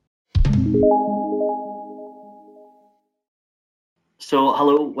So,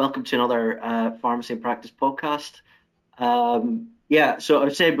 hello, welcome to another Pharmacy and Practice podcast. So I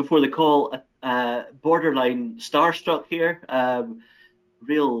was saying before the call, borderline starstruck here.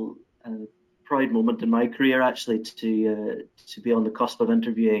 Real proud moment in my career, actually, to be on the cusp of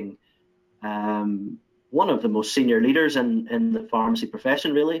interviewing one of the most senior leaders in the pharmacy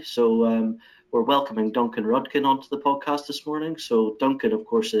profession, really. So we're welcoming Duncan Rudkin onto the podcast this morning. So Duncan, of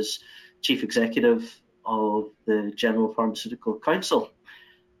course, is Chief Executive of the General Pharmaceutical Council.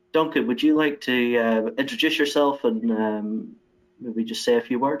 Duncan, would you like to introduce yourself and maybe just say a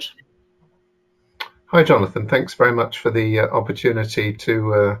few words? Hi, Jonathan. Thanks very much for the opportunity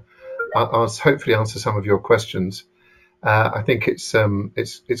to hopefully answer some of your questions. I think it's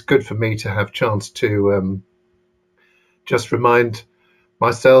good for me to have chance to just remind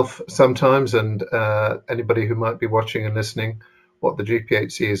myself sometimes and anybody who might be watching and listening what the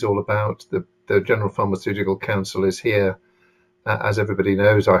GPHC is all about. The General Pharmaceutical Council is here, as everybody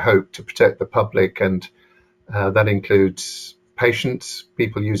knows, I hope, to protect the public, and that includes patients,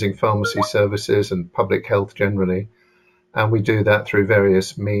 people using pharmacy services, and public health generally. And we do that through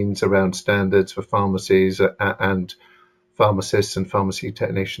various means around standards for pharmacies and pharmacists and pharmacy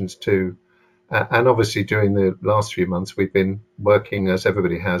technicians too. And obviously during the last few months, we've been working, as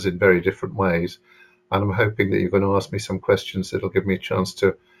everybody has, in very different ways. And I'm hoping that you're going to ask me some questions that'll give me a chance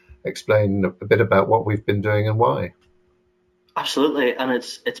to explain a bit about what we've been doing and why. Absolutely, and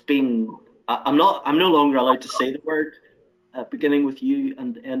it's been. I'm no longer allowed to say the word beginning with U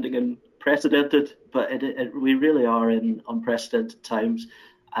and ending in precedented, but we really are in unprecedented times.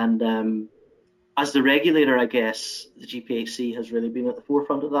 And as the regulator, I guess the GPHC has really been at the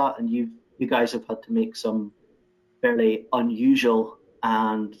forefront of that, and you guys have had to make some fairly unusual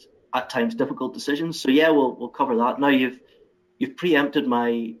and at times difficult decisions. So yeah, we'll cover that. Now you've preempted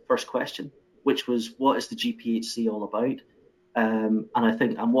my first question, which was what is the GPHC all about? And I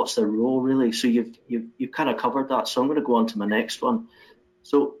think, and what's their role really? So you've kind of covered that. So I'm going to go on to my next one.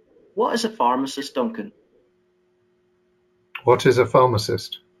 So, what is a pharmacist, Duncan? What is a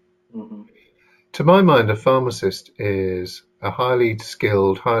pharmacist? Mm-hmm. To my mind, a pharmacist is a highly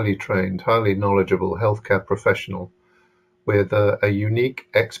skilled, highly trained, highly knowledgeable healthcare professional with a unique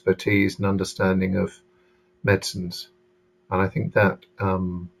expertise and understanding of medicines. And I think that,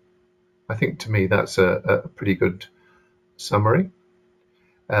 to me, that's a pretty good summary.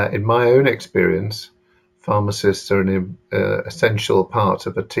 In my own experience, pharmacists are an essential part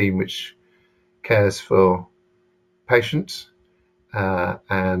of a team which cares for patients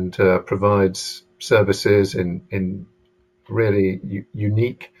and provides services in really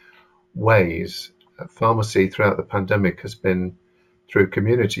unique ways. Pharmacy throughout the pandemic has been, through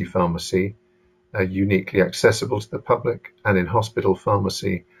community pharmacy, uniquely accessible to the public, and in hospital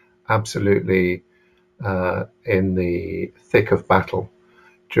pharmacy, absolutely in the thick of battle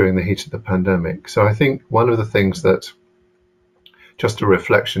during the heat of the pandemic. So I think one of the things that, just a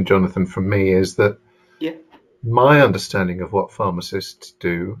reflection, Jonathan, from me, is that my understanding of what pharmacists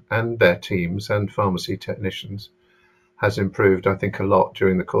do and their teams and pharmacy technicians has improved, I think, a lot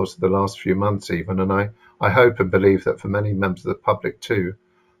during the course of the last few months even. And I hope and believe that for many members of the public too,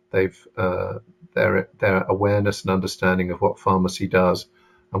 they've their awareness and understanding of what pharmacy does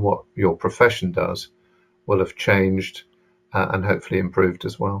and what your profession does will have changed and hopefully improved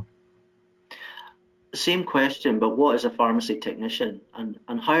as well. Same question, but what is a pharmacy technician, and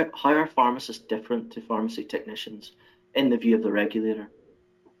how are pharmacists different to pharmacy technicians in the view of the regulator?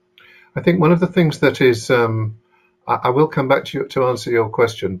 I think one of the things that is, I will come back to you to answer your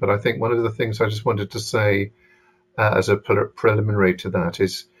question, but I think one of the things I just wanted to say as a preliminary to that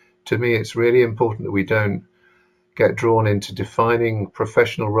is, to me, it's really important that we don't get drawn into defining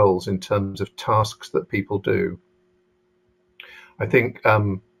professional roles in terms of tasks that people do. I think,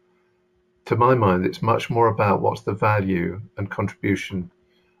 to my mind, it's much more about what's the value and contribution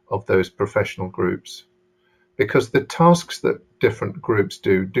of those professional groups. Because the tasks that different groups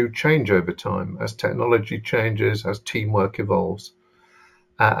do change over time as technology changes, as teamwork evolves,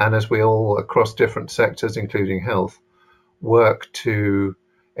 and as we all, across different sectors, including health, work to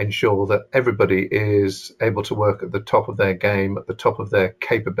ensure that everybody is able to work at the top of their game, at the top of their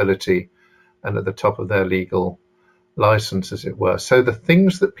capability, and at the top of their legal license, as it were. So the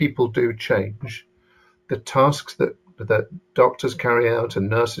things that people do change. The tasks that doctors carry out and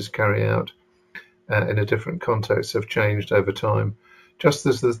nurses carry out in a different context have changed over time, just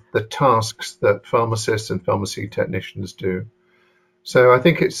as the tasks that pharmacists and pharmacy technicians do. So I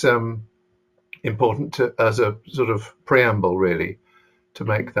think it's important to, as a sort of preamble really, to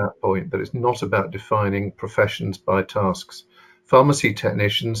make that point, that it's not about defining professions by tasks. Pharmacy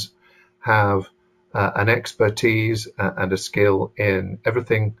technicians have an expertise and a skill in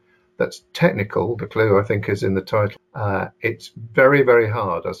everything that's technical. The clue, I think, is in the title. It's very, very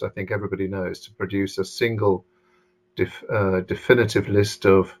hard, as I think everybody knows, to produce a single definitive list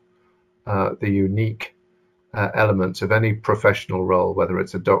of the unique elements of any professional role, whether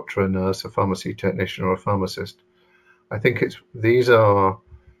it's a doctor, a nurse, a pharmacy technician, or a pharmacist. I think these are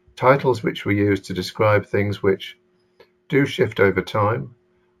titles which we use to describe things which do shift over time.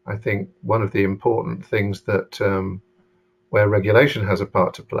 I think one of the important things that where regulation has a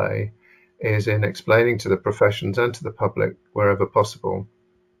part to play is in explaining to the professions and to the public, wherever possible,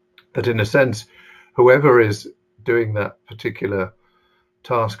 that in a sense, whoever is doing that particular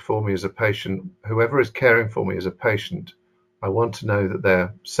task for me as a patient, whoever is caring for me as a patient, I want to know that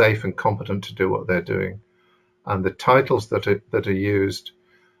they're safe and competent to do what they're doing. And the titles that are used,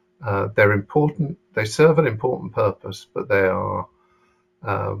 they're important. They serve an important purpose, but they're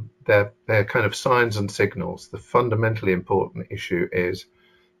kind of signs and signals. The fundamentally important issue is: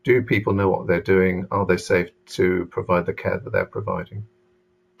 do people know what they're doing? Are they safe to provide the care that they're providing?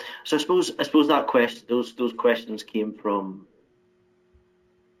 So I suppose that question, those questions came from.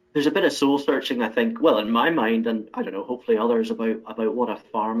 There's a bit of soul searching, I think, well, in my mind, and I don't know, hopefully others, about what a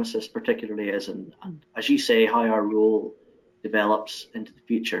pharmacist particularly is, and as you say, how our role develops into the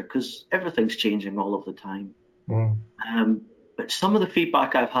future, because everything's changing all of the time. But some of the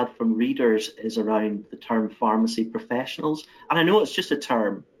feedback I've had from readers is around the term pharmacy professionals. And I know it's just a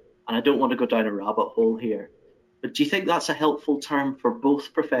term, and I don't want to go down a rabbit hole here, but do you think that's a helpful term for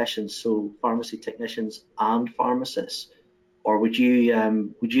both professions, so pharmacy technicians and pharmacists? Or would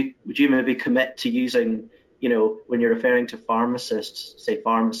you maybe commit to using, when you're referring to pharmacists, say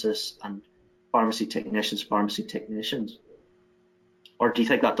pharmacists, and pharmacy technicians? Or do you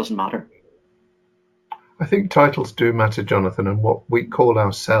think that doesn't matter? I think titles do matter, Jonathan, and what we call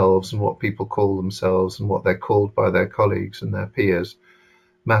ourselves and what people call themselves and what they're called by their colleagues and their peers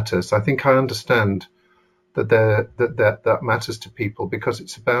matters. I think I understand that matters to people because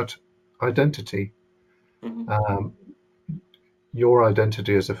it's about identity. Mm-hmm. Your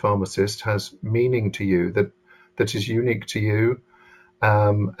identity as a pharmacist has meaning to you that is unique to you,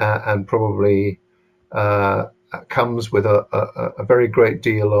 and probably comes with a very great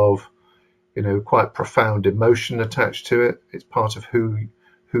deal of quite profound emotion attached to it. It's part of who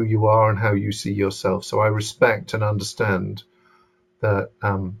you are and how you see yourself. So I respect and understand that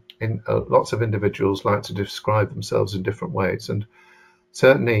lots of individuals like to describe themselves in different ways, and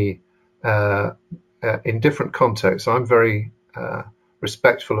certainly in different contexts. I'm very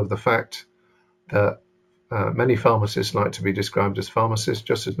respectful of the fact that many pharmacists like to be described as pharmacists,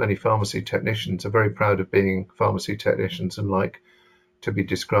 just as many pharmacy technicians are very proud of being pharmacy technicians and like to be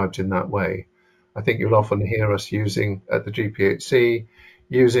described in that way. I think you'll often hear us using at the GPHC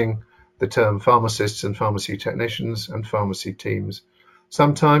using the term pharmacists and pharmacy technicians and pharmacy teams.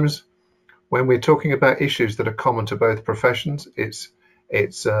 Sometimes when we're talking about issues that are common to both professions, it's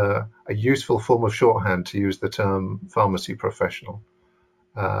a useful form of shorthand to use the term pharmacy professional.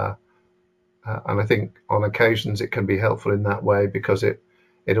 And I think on occasions it can be helpful in that way because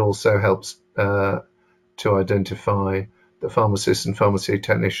it also helps to identify that pharmacists and pharmacy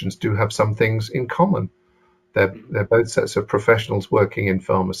technicians do have some things in common. They're both sets of professionals working in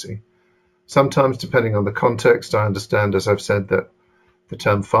pharmacy. Sometimes, depending on the context, I understand, as I've said, that the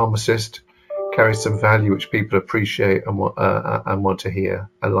term pharmacist carries some value which people appreciate and want to hear,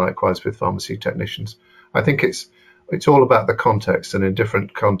 and likewise with pharmacy technicians. I think it's all about the context, and in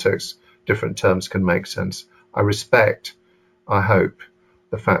different contexts, different terms can make sense. I respect, I hope,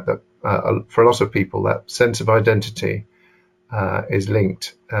 the fact that for a lot of people that sense of identity is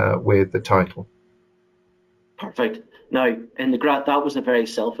linked with the title. Perfect. Now, in the grad, that was a very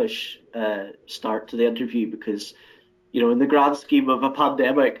selfish start to the interview because, in the grand scheme of a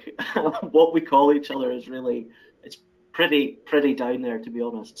pandemic, what we call each other is really, it's pretty down there, to be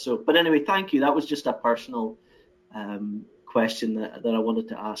honest. So, but anyway, thank you. That was just a personal question that I wanted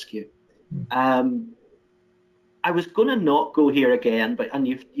to ask you. I was going to not go here again, and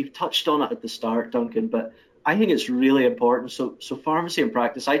you've touched on it at the start, Duncan, but I think it's really important. So pharmacy and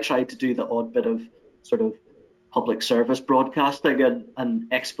practice, I tried to do the odd bit of sort of public service broadcasting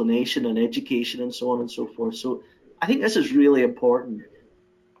and explanation and education and so on and so forth. So I think this is really important.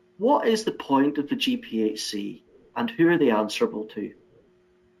 What is the point of the GPHC and who are they answerable to?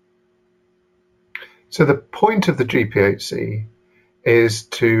 So the point of the GPHC is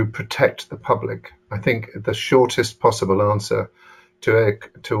to protect the public. I think the shortest possible answer to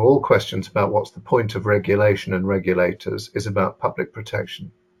all questions about what's the point of regulation and regulators is about public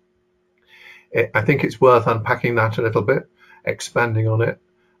protection. I think it's worth unpacking that a little bit, expanding on it,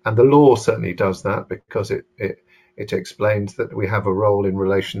 And the law certainly does that, because it explains that we have a role in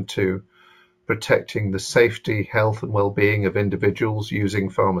relation to protecting the safety, health and well-being of individuals using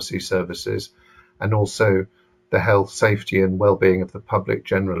pharmacy services, and also the health, safety and well-being of the public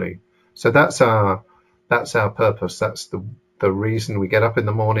generally. So that's our purpose. That's the reason we get up in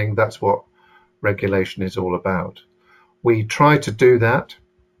the morning. That's what regulation is all about. We try to do that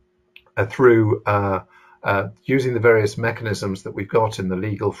through using the various mechanisms that we've got in the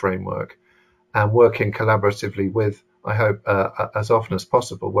legal framework, and working collaboratively with, I hope, as often as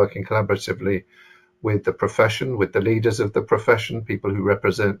possible, working collaboratively with the profession, with the leaders of the profession, people who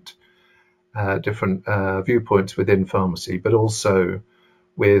represent different viewpoints within pharmacy, but also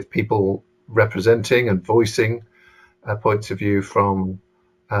with people representing and voicing points of view from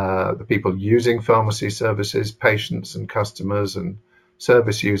the people using pharmacy services, patients and customers and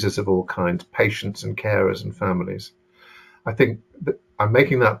service users of all kinds, patients and carers and families. I think that I'm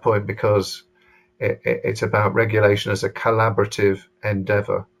making that point because it's about regulation as a collaborative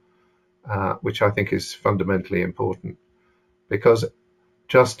endeavour, which I think is fundamentally important, because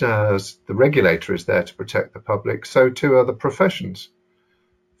just as the regulator is there to protect the public, so too are the professions.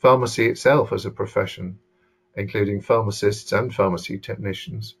 Pharmacy itself as a profession, including pharmacists and pharmacy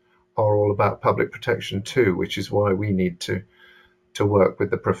technicians, are all about public protection too, which is why we need to work with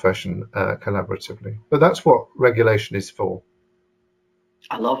the profession collaboratively. But that's what regulation is for.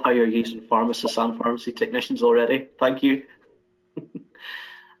 I love how you're using pharmacists and pharmacy technicians already. Thank you.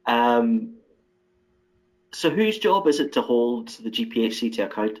 So whose job is it to hold the GPHC to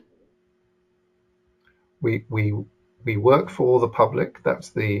account? We work for the public.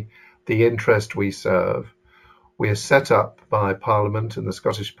 That's the interest we serve. We are set up by Parliament and the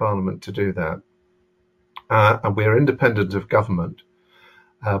Scottish Parliament to do that. And we are independent of government,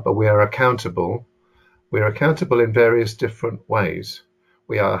 but we are accountable. We are accountable in various different ways.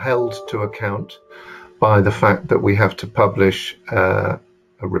 We are held to account by the fact that we have to publish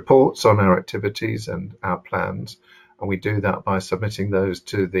reports on our activities and our plans, and we do that by submitting those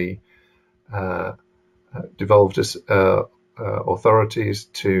to the devolved authorities,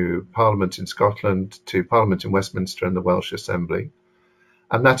 to Parliament in Scotland, to Parliament in Westminster and the Welsh Assembly.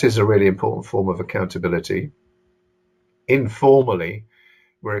 And that is a really important form of accountability. Informally,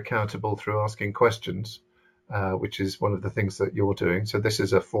 we're accountable through asking questions, which is one of the things that you're doing. So this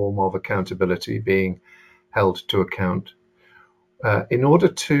is a form of accountability, being held to account. In order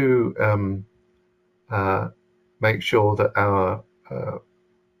to make sure that our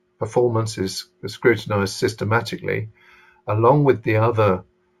performance is scrutinised systematically, along with the other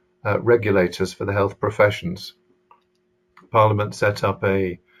regulators for the health professions, Parliament set up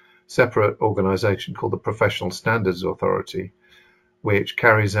a separate organisation called the Professional Standards Authority, which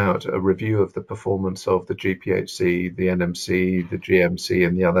carries out a review of the performance of the GPHC, the NMC, the GMC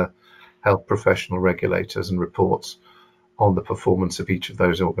and the other health professional regulators, and reports on the performance of each of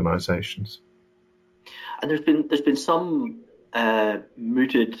those organisations. And there's been some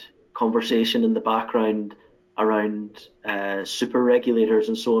mooted conversation in the background around super regulators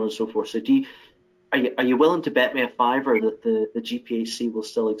and so on and so forth. So are you willing to bet me a fiver that the GPHC will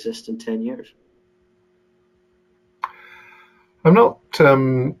still exist in 10 years? I'm not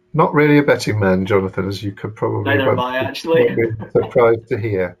really a betting man, Jonathan, as you could probably Neither am I, actually. be surprised to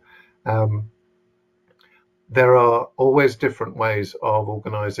hear. There are always different ways of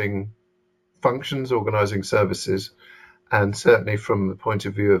organising functions, organising services, and certainly from the point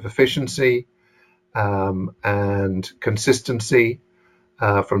of view of efficiency and consistency,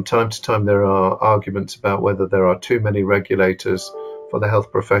 from time to time there are arguments about whether there are too many regulators for the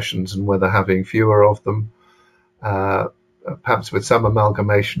health professions and whether having fewer of them, perhaps with some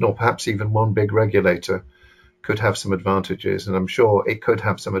amalgamation or perhaps even one big regulator, could have some advantages, and I'm sure it could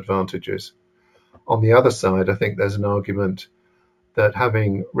have some advantages. On the other side, I think there's an argument that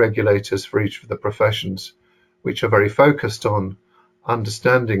having regulators for each of the professions, which are very focused on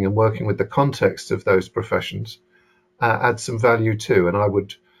understanding and working with the context of those professions, adds some value too. And I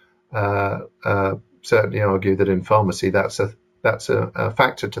would certainly argue that in pharmacy that's a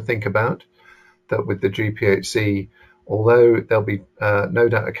factor to think about, that with the GPHC, although there'll be no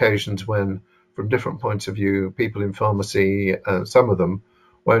doubt occasions when, from different points of view, people in pharmacy, some of them,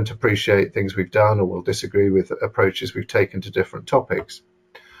 won't appreciate things we've done or will disagree with approaches we've taken to different topics.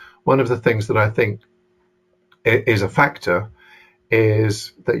 One of the things that I think is a factor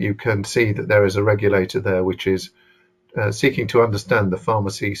is that you can see that there is a regulator there which is seeking to understand the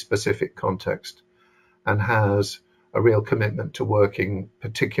pharmacy specific context and has a real commitment to working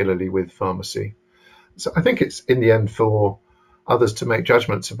particularly with pharmacy. So I think it's in the end for others to make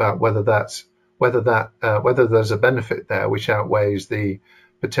judgments about whether there's a benefit there which outweighs the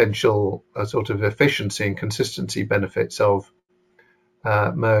potential sort of efficiency and consistency benefits of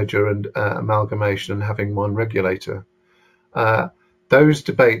merger and amalgamation and having one regulator. Those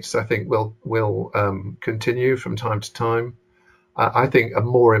debates, I think, will continue from time to time. I think a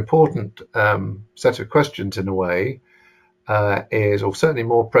more important set of questions, in a way, is, or certainly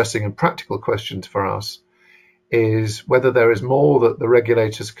more pressing and practical questions for us, is whether there is more that the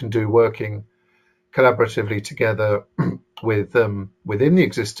regulators can do working collaboratively together within the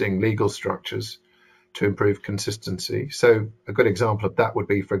existing legal structures to improve consistency. So a good example of that would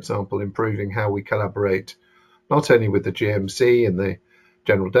be, for example, improving how we collaborate not only with the GMC and the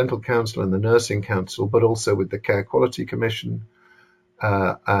General Dental Council and the Nursing Council, but also with the Care Quality Commission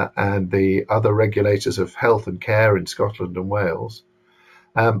and the other regulators of health and care in Scotland and Wales.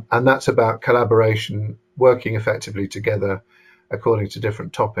 And that's about collaboration, working effectively together according to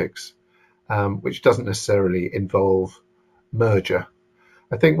different topics, which doesn't necessarily involve merger.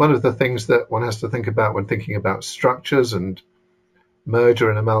 I think one of the things that one has to think about when thinking about structures and merger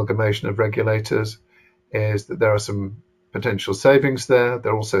and amalgamation of regulators is that there are some potential savings there.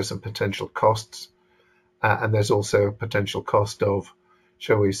 There are also some potential costs, and there's also a potential cost of,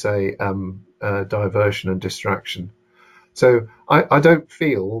 shall we say, diversion and distraction. So I don't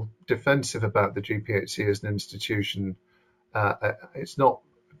feel defensive about the GPHC as an institution. It's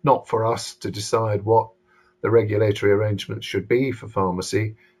not for us to decide what the regulatory arrangements should be for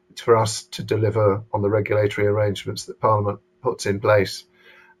pharmacy. It's for us to deliver on the regulatory arrangements that Parliament puts in place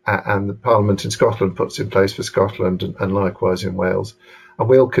and the Parliament in Scotland puts in place for Scotland and likewise in Wales. And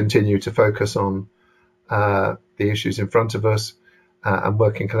we'll continue to focus on the issues in front of us and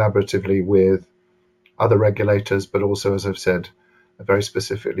working collaboratively with other regulators, but also, as I've said, very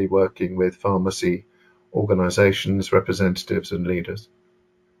specifically working with pharmacy organisations, representatives and leaders.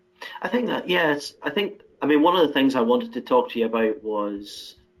 I think that, yes, I mean, one of the things I wanted to talk to you about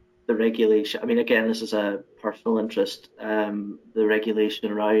was the regulation. I mean, again, this is a personal interest, the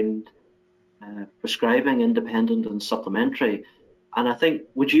regulation around prescribing independent and supplementary. And I think,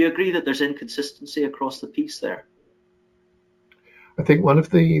 would you agree that there's inconsistency across the piece there? I think one of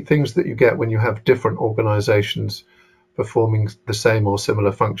the things that you get when you have different organisations performing the same or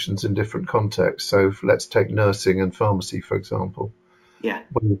similar functions in different contexts. So let's take nursing and pharmacy, for example. Yeah.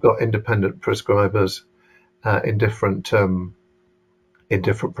 When you've got independent prescribers in different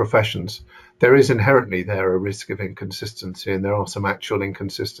professions, there is inherently there a risk of inconsistency, and there are some actual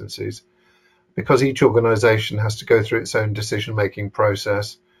inconsistencies because each organisation has to go through its own decision-making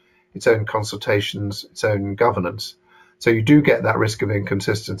process, its own consultations, its own governance. So you do get that risk of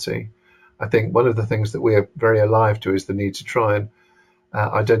inconsistency. I think one of the things that we are very alive to is the need to try and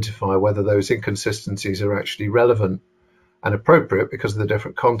identify whether those inconsistencies are actually relevant and appropriate because of the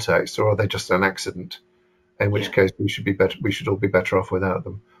different contexts, or are they just an accident? In which case we should all be better off without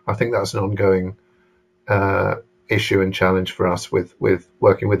them. I think that's an ongoing issue and challenge for us with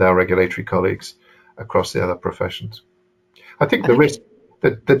working with our regulatory colleagues across the other professions. I think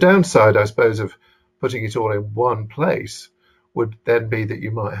the downside, I suppose, of putting it all in one place would then be that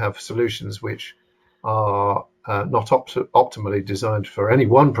you might have solutions which are not optimally designed for any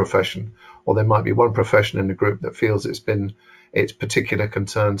one profession, or there might be one profession in the group that feels its particular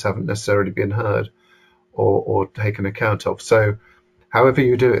concerns haven't necessarily been heard or taken account of. So however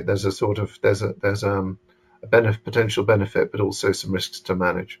you do it, there's a potential benefit, but also some risks to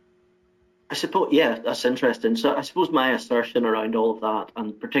manage. I suppose, yeah, that's interesting. So I suppose my assertion around all of that,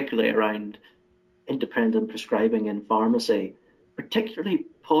 and particularly around independent prescribing in pharmacy, particularly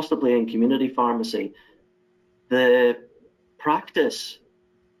possibly in community pharmacy, the practice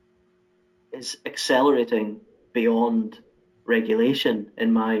is accelerating beyond regulation,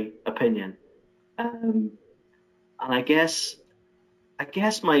 in my opinion. And I guess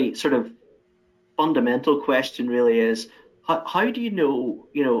my sort of fundamental question really is, how do you know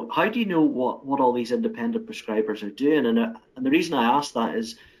what all these independent prescribers are doing? And the reason I ask that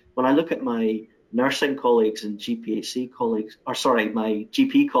is when I look at my nursing colleagues and GPHC colleagues, my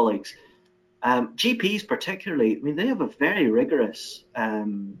GP colleagues, GPs particularly, I mean, they have a very rigorous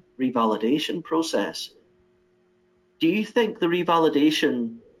revalidation process. Do you think the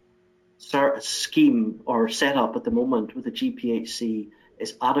revalidation scheme or setup at the moment with the GPHC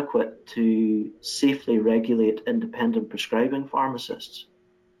is adequate to safely regulate independent prescribing pharmacists?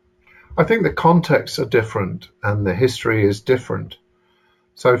 I think the contexts are different and the history is different.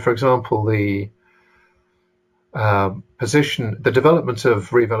 So, for example, the development of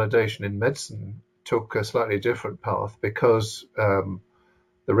revalidation in medicine took a slightly different path because the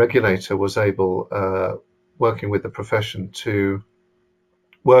regulator was able, working with the profession, to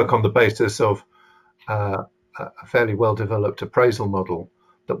work on the basis of a fairly well-developed appraisal model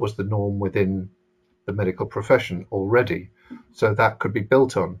that was the norm within the medical profession already. So that could be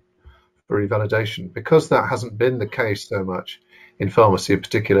built on for revalidation. Because that hasn't been the case so much in pharmacy,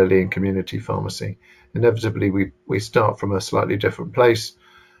 particularly in community pharmacy, inevitably we start from a slightly different place,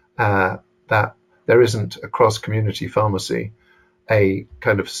 that there isn't across community pharmacy a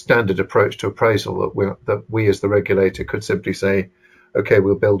kind of standard approach to appraisal that we as the regulator could simply say, okay,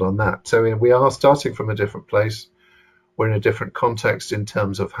 we'll build on that. So we are starting from a different place. We're in a different context in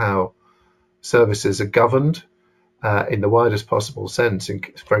terms of how services are governed in the widest possible sense,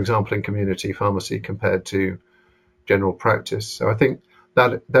 for example, in community pharmacy compared to general practice. So I think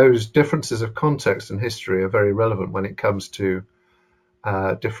that those differences of context and history are very relevant when it comes to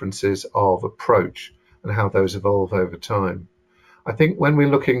differences of approach and how those evolve over time. I think when we're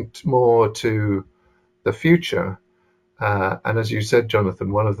looking more to the future, and as you said,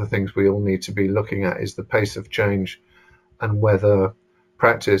 Jonathan, one of the things we all need to be looking at is the pace of change and whether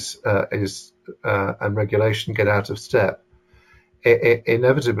practice and regulation get out of step.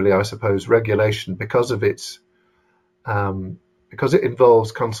 Inevitably, I suppose, regulation, because it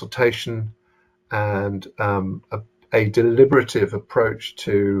involves consultation and a deliberative approach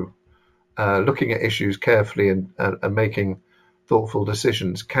to looking at issues carefully and making thoughtful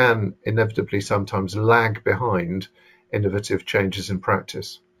decisions, can inevitably sometimes lag behind innovative changes in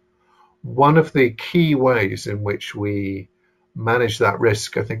practice. One of the key ways in which we manage that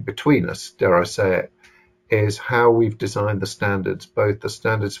risk, I think, between us, dare I say it, is how we've designed the standards, both the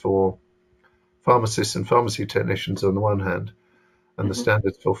standards for pharmacists and pharmacy technicians on the one hand, and the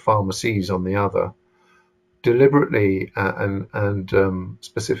standards for pharmacies on the other, deliberately and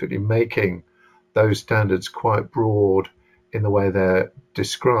specifically making those standards quite broad in the way they're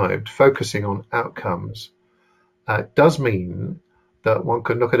described, focusing on outcomes. Does mean that one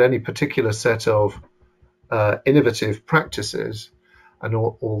can look at any particular set of innovative practices, and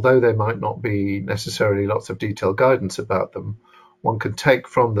although there might not be necessarily lots of detailed guidance about them, one can take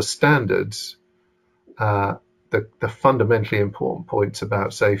from the standards the fundamentally important points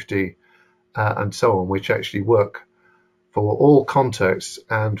about safety and so on, which actually work for all contexts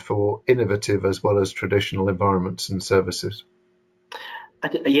and for innovative as well as traditional environments and services.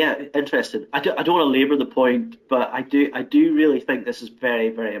 Yeah, interesting. I don't want to labour the point, but I do really think this is very,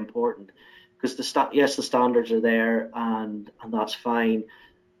 very important, because the standards are there, and that's fine.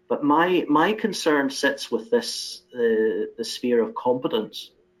 But my concern sits with this the sphere of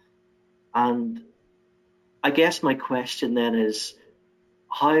competence, and I guess my question then is,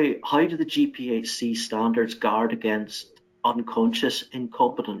 how do the GPHC standards guard against unconscious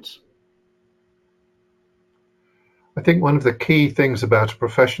incompetence? I think one of the key things about a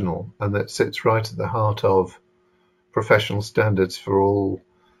professional, and that sits right at the heart of professional standards for all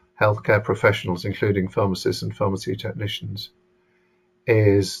healthcare professionals, including pharmacists and pharmacy technicians,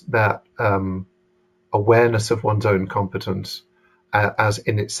 is that awareness of one's own competence as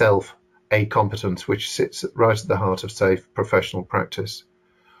in itself a competence, which sits right at the heart of safe professional practice.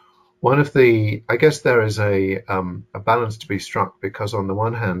 I guess there is a balance to be struck, because on the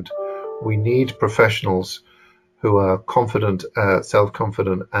one hand, we need professionals who are confident,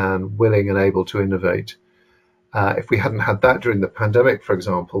 self-confident, and willing and able to innovate. If we hadn't had that during the pandemic, for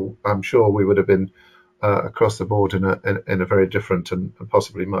example, I'm sure we would have been across the board in a very different and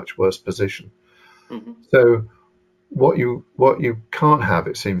possibly much worse position. Mm-hmm. So what you can't have,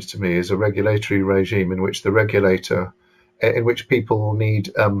 it seems to me, is a regulatory regime in which people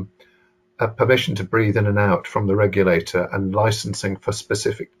need a permission to breathe in and out from the regulator and licensing for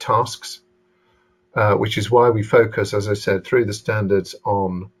specific tasks, which is why we focus, as I said, through the standards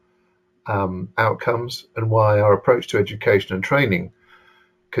on outcomes, and why our approach to education and training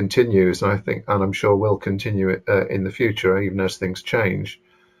continues, and I'm sure will continue in the future, even as things change,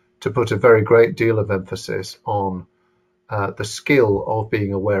 to put a very great deal of emphasis on the skill of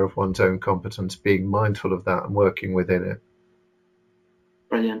being aware of one's own competence, being mindful of that and working within it.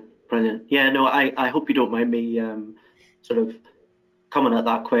 Brilliant. Yeah, no, I hope you don't mind me sort of coming at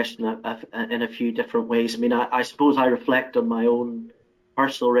that question in a few different ways. I mean, I suppose I reflect on my own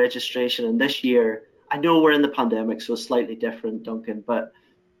personal registration, and this year, I know we're in the pandemic, so it's slightly different, Duncan, but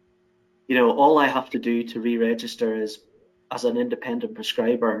all I have to do to re-register is as an independent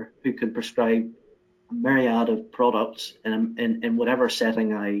prescriber who can prescribe a myriad of products in whatever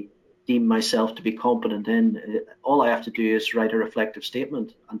setting I deem myself to be competent in. All I have to do is write a reflective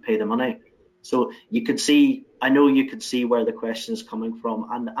statement and pay the money. So I know you can see where the question is coming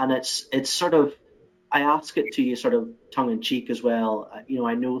from, and it's sort of, I ask it to you sort of tongue in cheek as well.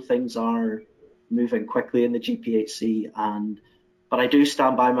 I know things are moving quickly in the GPHC, but I do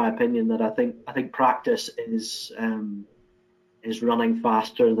stand by my opinion that I think practice is is running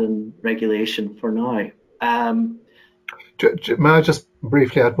faster than regulation for now. Um, May I just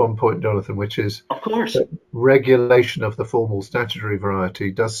briefly add one point, Jonathan, which is of course. that regulation of the formal statutory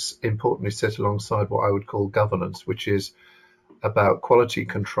variety does importantly sit alongside what I would call governance, which is about quality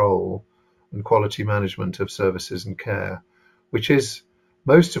control and quality management of services and care, which is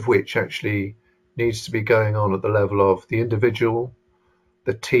most of which actually needs to be going on at the level of the individual,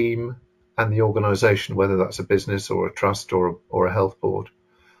 the team, and the organisation, whether that's a business or a trust or a health board.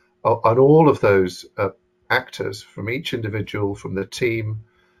 And all of those actors, from each individual, from the team,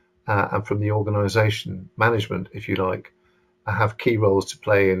 and from the organisation management, if you like, have key roles to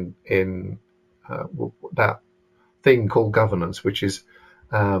play in that thing called governance, which is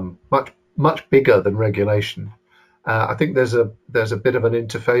much bigger than regulation. I think there's a bit of an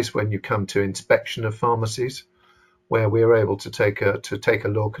interface when you come to inspection of pharmacies, where we're able to take a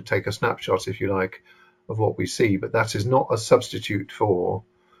look and take a snapshot, if you like, of what we see. But that is not a substitute for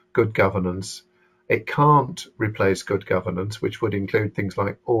good governance. It can't replace good governance, which would include things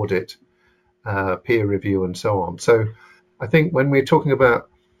like audit, peer review, and so on. So I think when we're talking about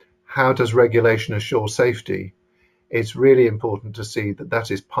how does regulation assure safety, it's really important to see that that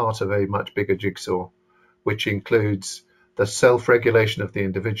is part of a much bigger jigsaw, which includes the self-regulation of the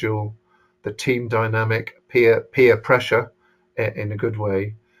individual, the team dynamic, peer pressure in a good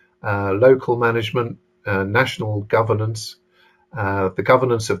way, local management, national governance, the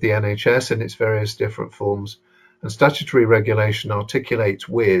governance of the NHS in its various different forms, and statutory regulation articulates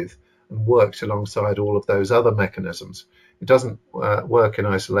with and works alongside all of those other mechanisms. It doesn't work in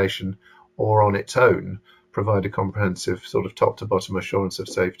isolation or on its own provide a comprehensive sort of top to bottom assurance of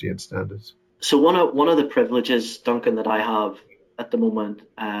safety and standards. So one of the privileges, Duncan, that I have at the moment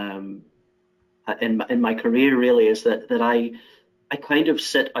in my career really is that I kind of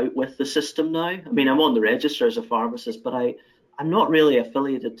sit out with the system now. I mean, I'm on the register as a pharmacist, but I'm not really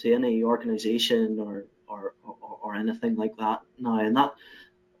affiliated to any organisation or anything like that now. And that,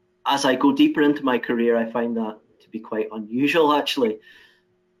 as I go deeper into my career, I find that to be quite unusual actually.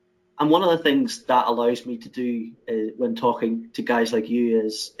 And one of the things that allows me to do when talking to guys like you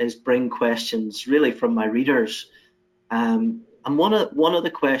is bring questions really from my readers. And one of the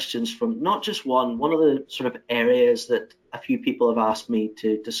questions from not just one of the sort of areas that a few people have asked me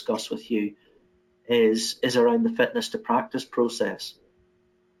to discuss with you is around the fitness to practice process.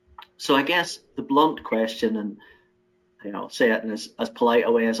 So I guess the blunt question, and I'll say it in as polite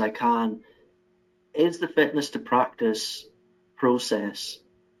a way as I can, is the fitness to practice process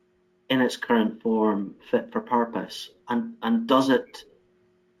in its current form fit for purpose, and does it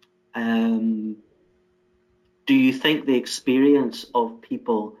do you think the experience of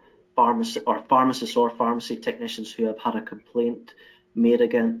people, pharmacists or pharmacy technicians who have had a complaint made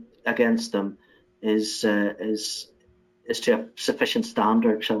against them is to a sufficient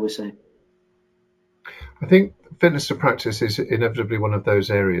standard, shall we say? I think fitness to practice is inevitably one of those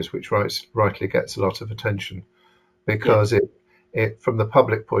areas which rightly gets a lot of attention because it from the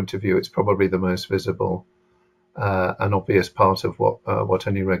public point of view, it's probably the most visible and obvious part of what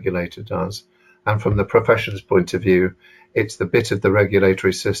any regulator does. And from the profession's point of view, it's the bit of the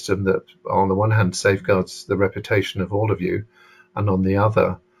regulatory system that, on the one hand, safeguards the reputation of all of you, and on the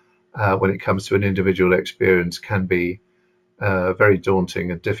other, when it comes to an individual experience, can be very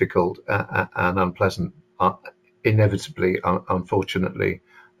daunting and difficult and unpleasant, inevitably, unfortunately,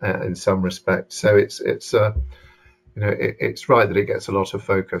 in some respects. So it's right that it gets a lot of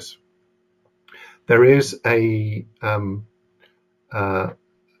focus. There is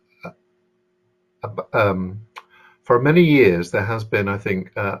for many years there has been, I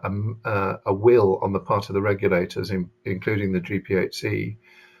think, a will on the part of the regulators, including the GPHC,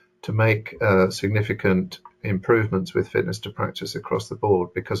 to make significant improvements with fitness to practice across the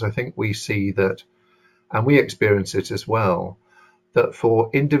board, because I think we see that, and we experience it as well, that for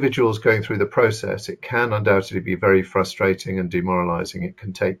individuals going through the process, it can undoubtedly be very frustrating and demoralizing. It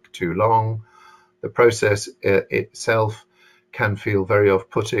can take too long. The process itself can feel very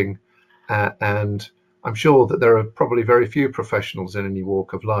off-putting. And I'm sure that there are probably very few professionals in any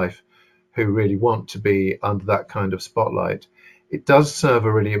walk of life who really want to be under that kind of spotlight. It does serve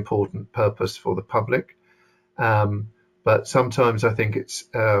a really important purpose for the public. But sometimes I think it's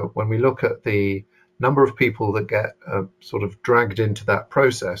when we look at the number of people that get sort of dragged into that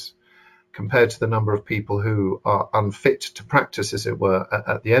process compared to the number of people who are unfit to practice, as it were,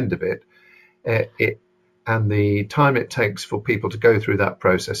 at the end of it, and the time it takes for people to go through that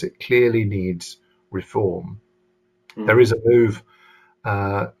process, it clearly needs reform. There is a move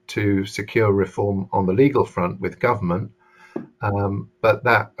to secure reform on the legal front with government, but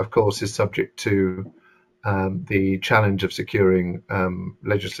that, of course, is subject to the challenge of securing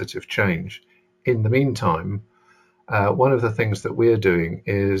legislative change. In the meantime, one of the things that we're doing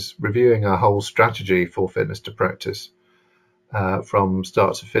is reviewing our whole strategy for fitness to practice from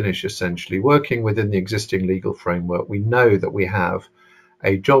start to finish, essentially, working within the existing legal framework. We know that we have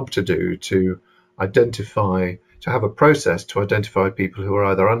a job to do to have a process to identify people who are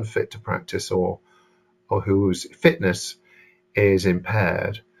either unfit to practice or whose fitness is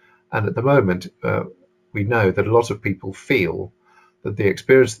impaired. And at the moment, we know that a lot of people feel that the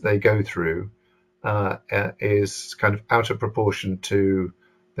experience that they go through is kind of out of proportion to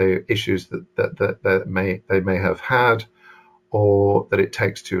the issues that they may have had, or that it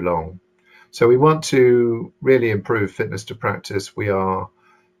takes too long. So we want to really improve fitness to practice. We are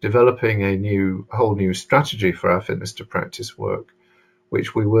developing a whole new strategy for our fitness to practice work,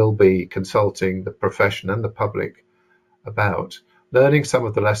 which we will be consulting the profession and the public about, learning some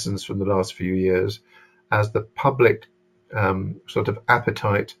of the lessons from the last few years as the public sort of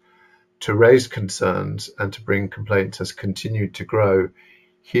appetite to raise concerns and to bring complaints has continued to grow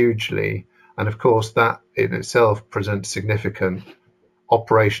hugely. And of course, that in itself presents significant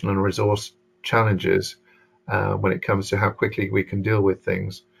operational and resource challenges when it comes to how quickly we can deal with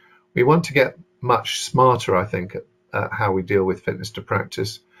things. We want to get much smarter, I think, at how we deal with fitness to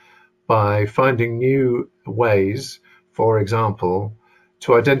practice by finding new ways, for example,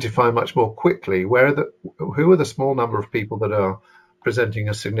 to identify much more quickly who are the small number of people that are presenting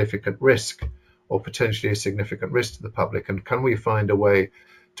a significant risk or potentially a significant risk to the public, and can we find a way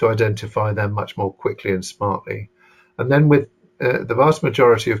to identify them much more quickly and smartly. And then with the vast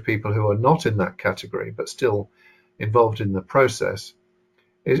majority of people who are not in that category but still involved in the process,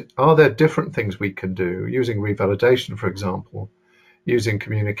 are there different things we can do, using revalidation, for example, using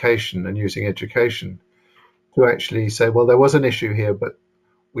communication and using education, to actually say, well, there was an issue here, but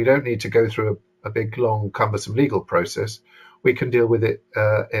we don't need to go through a big, long, cumbersome legal process. We can deal with it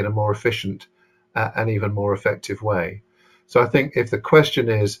in a more efficient and even more effective way. So I think if the question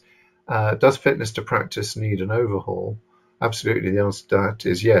is, does fitness to practice need an overhaul? Absolutely, the answer to that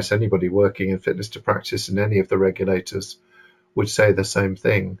is yes. Anybody working in fitness to practice and any of the regulators would say the same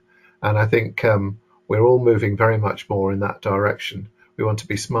thing. And I think we're all moving very much more in that direction. We want to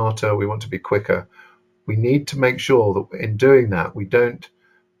be smarter, we want to be quicker. We need to make sure that in doing that, we don't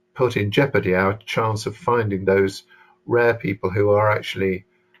put in jeopardy our chance of finding those rare people who are actually,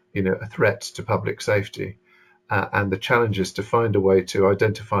 a threat to public safety. And the challenge is to find a way to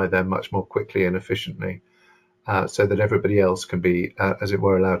identify them much more quickly and efficiently, so that everybody else can be, as it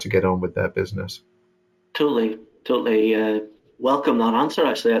were, allowed to get on with their business. Totally welcome that answer,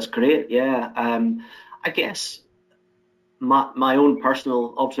 actually. That's great. Yeah. I guess my own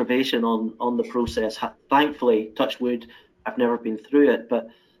personal observation on the process, thankfully, touch wood, I've never been through it, but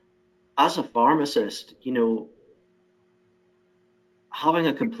as a pharmacist, having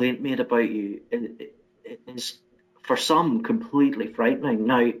a complaint made about you is for some completely frightening.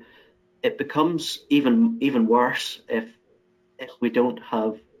 Now, it becomes even worse if we don't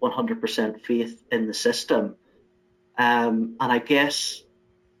have 100% faith in the system. And I guess,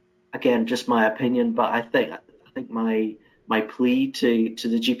 again, just my opinion, but I think my plea to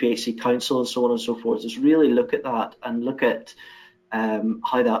the GPHC Council and so on and so forth is really look at that and look at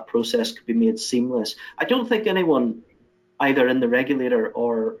how that process could be made seamless. I don't think anyone, either in the regulator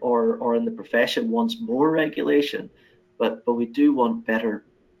or in the profession, wants more regulation, but we do want better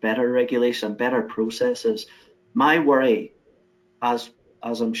regulation, better processes. My worry, as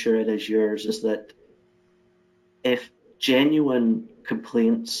I'm sure it is yours, is that if genuine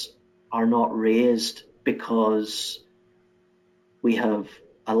complaints are not raised because we have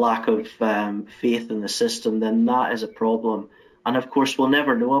a lack of faith in the system, then that is a problem. And of course, we'll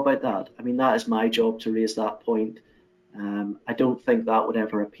never know about that. I mean, that is my job to raise that point. I don't think that would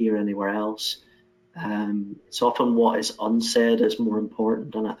ever appear anywhere else. It's often what is unsaid is more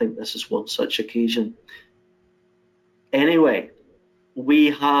important, and I think this is one such occasion. Anyway,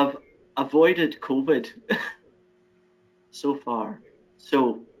 we have avoided COVID so far.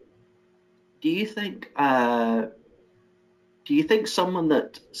 So, do you think someone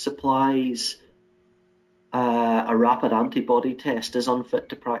that supplies a rapid antibody test is unfit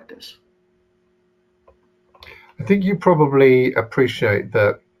to practice? I think you probably appreciate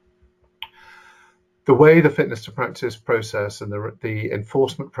that the way the fitness to practice process and the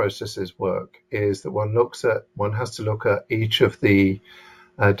enforcement processes work is that one has to look at each of the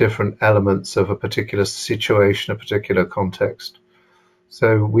different elements of a particular situation, a particular context.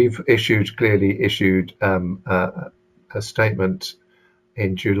 So we've clearly issued a statement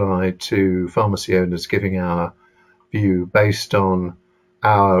in July to pharmacy owners giving our view based on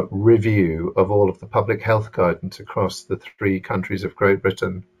our review of all of the public health guidance across the 3 countries of Great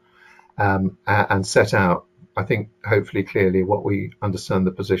Britain, and set out, I think, hopefully clearly what we understand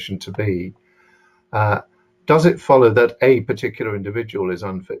the position to be. Does it follow that a particular individual is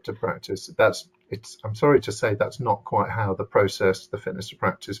unfit to practice? I'm sorry to say that's not quite how the fitness to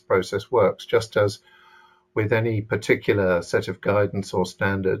practice process works. Just as with any particular set of guidance or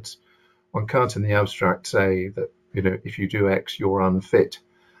standards, one can't in the abstract say that, if you do X, you're unfit.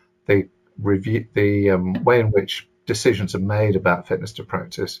 The way in which decisions are made about fitness to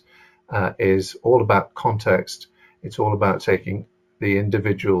practice is all about context. It's all about taking the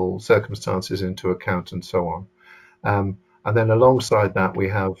individual circumstances into account and so on. And then alongside that, we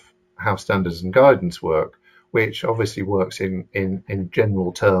have how standards and guidance work, which obviously works in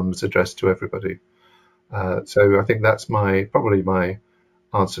general terms addressed to everybody. So I think that's probably my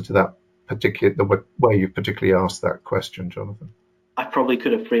answer to that the way you particularly asked that question, Jonathan. I probably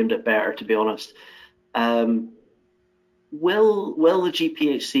could have framed it better, to be honest. Will the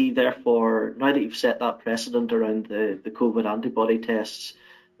GPHC therefore, now that you've set that precedent around the COVID antibody tests,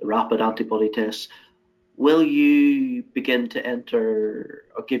 the rapid antibody tests, will you begin to enter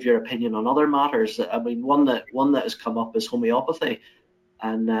or give your opinion on other matters? I mean, one that has come up is homeopathy,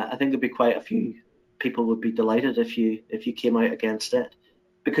 and I think there'd be quite a few people would be delighted if you came out against it,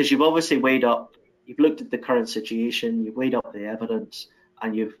 because you've obviously you've looked at the current situation, you've weighed up the evidence,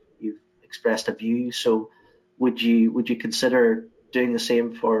 and you've expressed a view. So would you consider doing the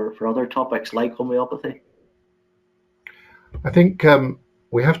same for other topics like homeopathy? I think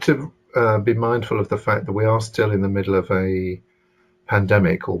we have to be mindful of the fact that we are still in the middle of a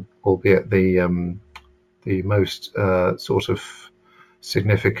pandemic, albeit the most sort of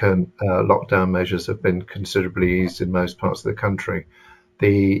significant lockdown measures have been considerably eased in most parts of the country.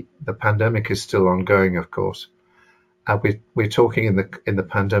 The pandemic is still ongoing, of course. We're talking in the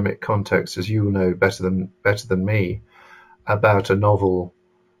pandemic context, as you know better than me, about a novel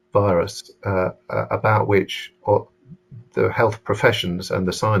virus about which the health professions and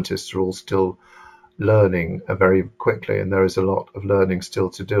the scientists are all still learning very quickly, and there is a lot of learning still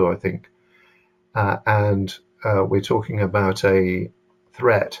to do, I think. And we're talking about a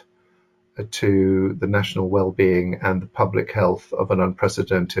threat to the national well-being and the public health of an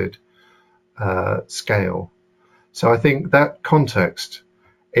unprecedented scale. So I think that context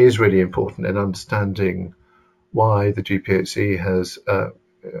is really important in understanding why the GPHC has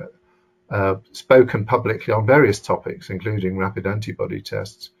spoken publicly on various topics, including rapid antibody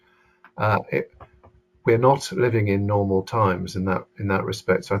tests. We're not living in normal times in that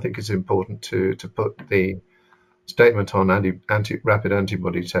respect. So I think it's important to put the statement on rapid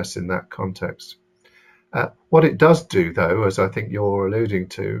antibody tests in that context. What it does do, though, as I think you're alluding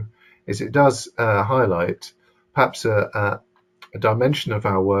to, is it does highlight perhaps a dimension of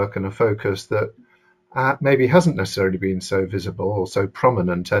our work and a focus that maybe hasn't necessarily been so visible or so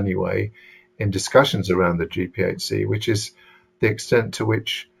prominent anyway in discussions around the GPHC, which is the extent to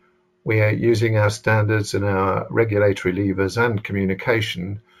which we are using our standards and our regulatory levers and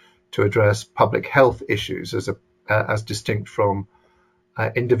communication to address public health issues as distinct from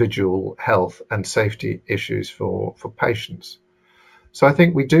individual health and safety issues for patients. So I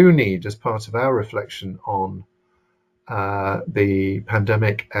think we do need, as part of our reflection on the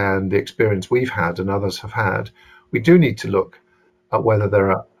pandemic and the experience we've had and others have had, we do need to look at whether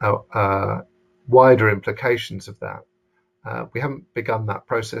there are wider implications of that. We haven't begun that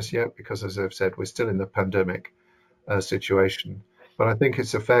process yet because, as I've said, we're still in the pandemic situation. But I think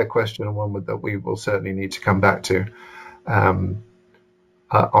it's a fair question and one that we will certainly need to come back to on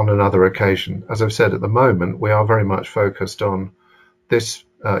another occasion. As I've said, at the moment, we are very much focused on this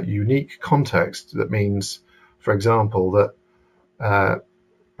unique context that means, for example, that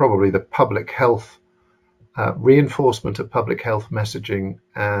probably the public health reinforcement of public health messaging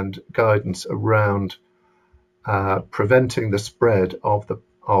and guidance around preventing the spread of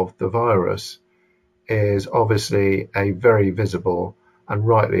the virus is obviously a very visible and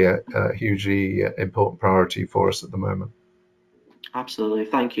rightly a hugely important priority for us at the moment. Absolutely.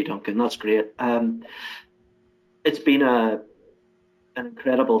 Thank you, Duncan. That's great. It's been an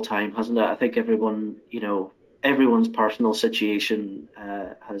incredible time, hasn't it? I think everyone's personal situation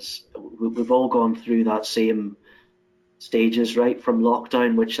we've all gone through that same stages, right, from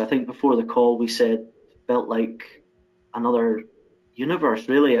lockdown, which I think before the call we said felt like another universe,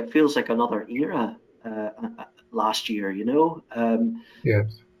 really. It feels like another era last year,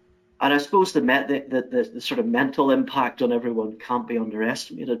 Yes. And I suppose the sort of mental impact on everyone can't be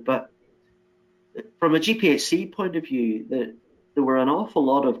underestimated. But from a GPHC point of view, there were an awful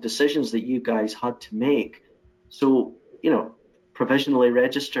lot of decisions that you guys had to make. So, provisionally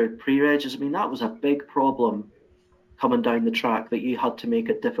registered pre-regis. I mean, that was a big problem coming down the track that you had to make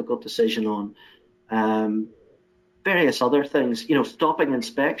a difficult decision on. Various other things, stopping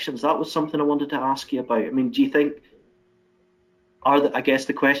inspections. That was something I wanted to ask you about. I mean, do you think, I guess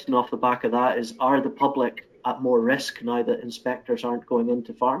the question off the back of that is, are the public at more risk now that inspectors aren't going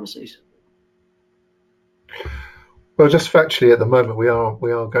into pharmacies? Well, just factually, at the moment, we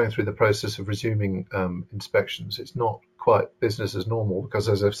are going through the process of resuming inspections. It's not quite business as normal because,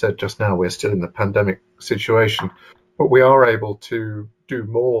 as I've said just now, we're still in the pandemic situation, but we are able to do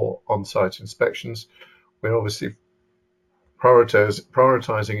more on-site inspections. We're obviously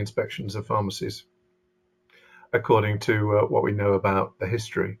prioritizing inspections of pharmacies according to what we know about the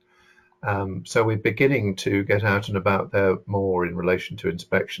history. So we're beginning to get out and about there more in relation to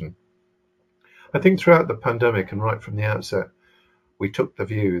inspection. I think throughout the pandemic and right from the outset, we took the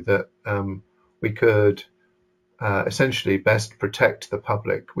view that we could essentially best protect the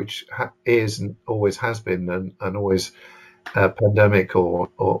public, which is and always has been and always pandemic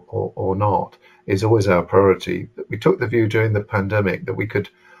or not, is always our priority. We took the view during the pandemic that we could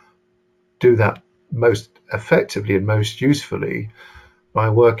do that most effectively and most usefully by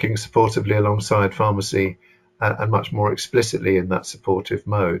working supportively alongside pharmacy and much more explicitly in that supportive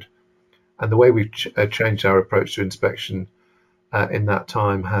mode. And the way we've changed our approach to inspection in that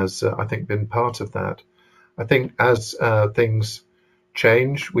time has, I think, been part of that. I think as things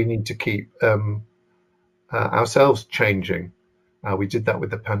change, we need to keep ourselves changing. We did that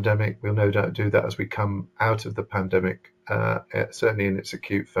with the pandemic. We'll no doubt do that as we come out of the pandemic, certainly in its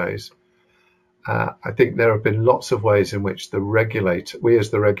acute phase. I think there have been lots of ways in which we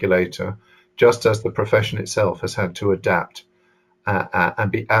as the regulator, just as the profession itself, has had to adapt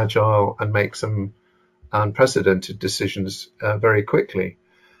and be agile and make some unprecedented decisions very quickly.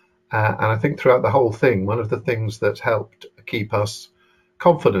 And I think throughout the whole thing, one of the things that helped keep us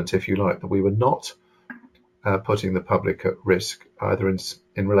confident, if you like, that we were not putting the public at risk, either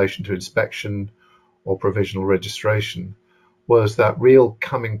in relation to inspection or provisional registration, was that real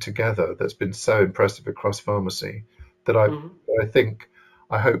coming together that's been so impressive across pharmacy that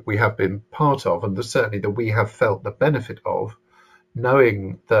I hope we have been part of, and certainly that we have felt the benefit of,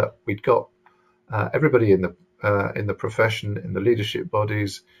 knowing that we'd got everybody in the profession, in the leadership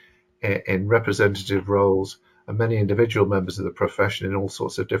bodies, in representative roles, and many individual members of the profession in all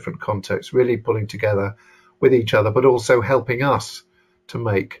sorts of different contexts, really pulling together with each other, but also helping us to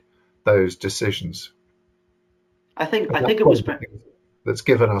make those decisions. I think it was that's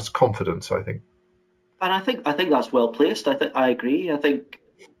given us confidence, I think. And I think that's well placed. I agree. I think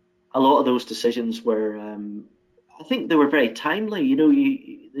a lot of those decisions were, I think they were very timely.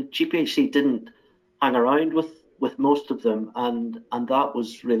 The GPHC didn't hang around with most of them, and that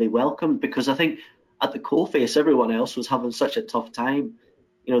was really welcome, because I think at the coalface everyone else was having such a tough time.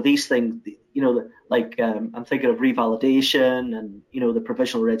 These things, I'm thinking of revalidation and the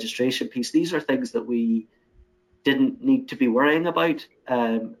provisional registration piece. These are things that we didn't need to be worrying about,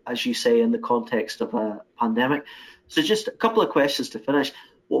 as you say, in the context of a pandemic. So just a couple of questions to finish.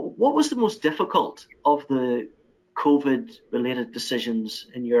 What was the most difficult of the COVID-related decisions,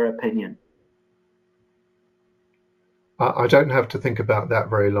 in your opinion? I don't have to think about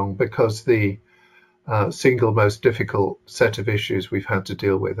that very long, because the single most difficult set of issues we've had to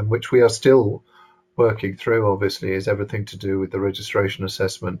deal with, and which we are still working through, obviously, is everything to do with the registration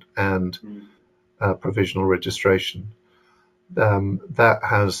assessment and provisional registration. That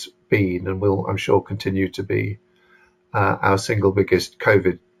has been and will, I'm sure, continue to be our single biggest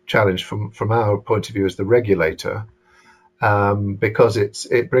COVID challenge from our point of view as the regulator, because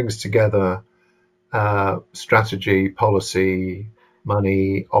it brings together strategy, policy,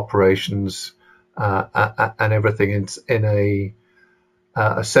 money, operations, and everything in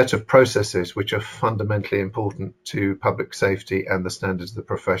a set of processes which are fundamentally important to public safety and the standards of the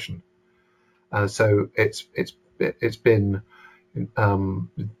profession. So it's been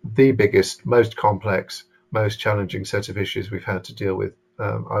the biggest, most complex, most challenging set of issues we've had to deal with,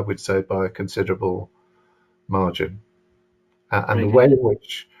 I would say, by a considerable margin. And the way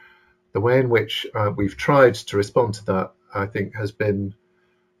in which we've tried to respond to that, I think, has been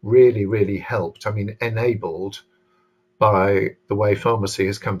really, really helped. I mean, enabled by the way pharmacy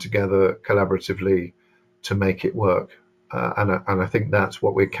has come together collaboratively to make it work. And I think that's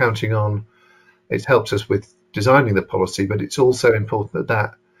what we're counting on. It helps us with designing the policy, but it's also important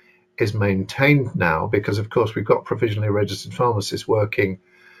that is maintained now, because, of course, we've got provisionally registered pharmacists working,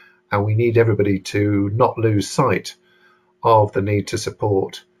 and we need everybody to not lose sight of the need to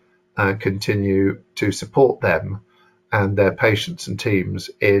support and continue to support them and their patients and teams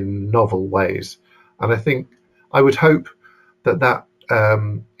in novel ways. And I think I would hope that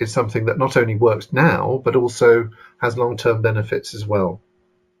is something that not only works now, but also has long-term benefits as well.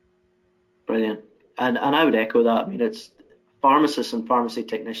 Brilliant. And I would echo that. I mean, it's pharmacists and pharmacy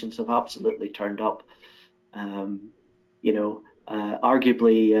technicians have absolutely turned up.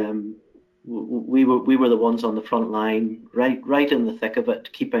 Arguably, we were the ones on the front line, right in the thick of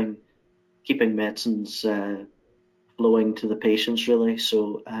it, keeping medicines flowing to the patients, really.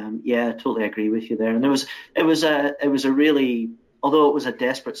 So yeah, I totally agree with you there. And it was a really, although it was a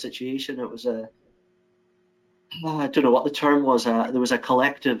desperate situation, it was I don't know what the term was. There was a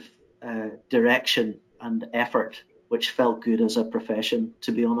collective direction and effort, which felt good as a profession,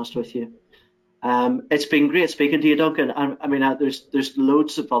 to be honest with you. It's been great speaking to you, Duncan. I mean, there's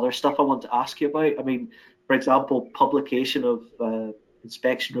loads of other stuff I want to ask you about. I mean, for example, publication of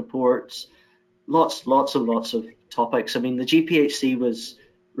inspection reports, lots and lots of topics. I mean, the GPHC was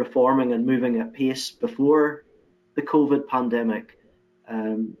reforming and moving at pace before the COVID pandemic.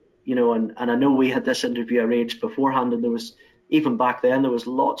 And I know we had this interview arranged beforehand, and there was, even back then, there was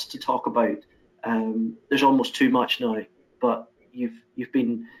lots to talk about. There's almost too much now, but you've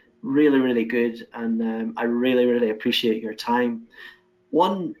been really, really good, and I really, really appreciate your time.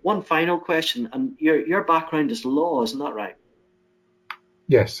 One final question, and your background is law, isn't that right?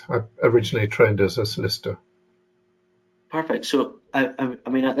 Yes, I originally trained as a solicitor. Perfect. So, I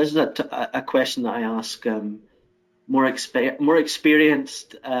mean, this is a question that I ask more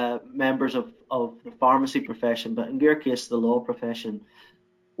experienced members of the pharmacy profession, but in your case, the law profession.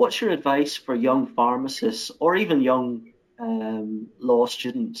 What's your advice for young pharmacists or even young law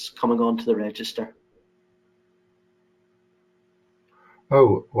students coming onto the register?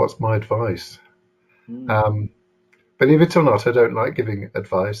 Oh, what's my advice? Believe it or not, I don't like giving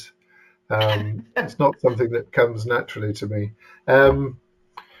advice. It's not something that comes naturally to me.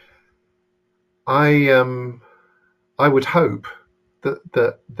 I would hope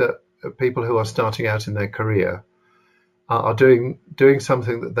that people who are starting out in their career are doing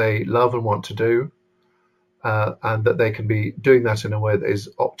something that they love and want to do, and that they can be doing that in a way that is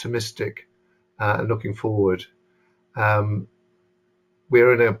optimistic and looking forward.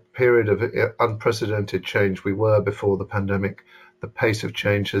 We're in a period of unprecedented change. We were before the pandemic. The pace of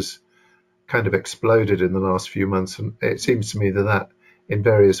change has kind of exploded in the last few months, and it seems to me that in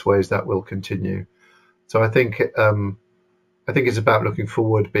various ways that will continue. So I think it's about looking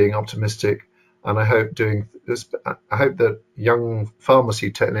forward, being optimistic, and I hope that young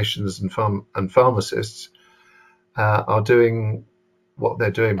pharmacy technicians and pharmacists are doing what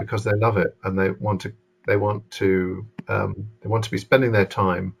they're doing because they love it, and they want to be spending their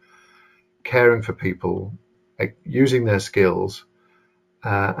time caring for people, using their skills,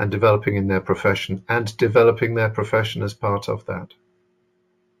 and developing in their profession, and developing their profession as part of that.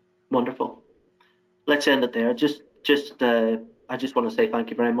 Wonderful. Let's end it there. I just want to say thank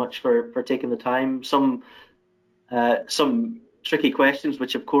you very much for taking the time. Some tricky questions,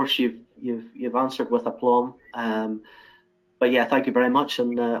 which of course you've answered with aplomb. But yeah, thank you very much,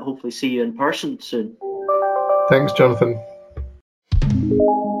 and hopefully see you in person soon. Thanks, Jonathan.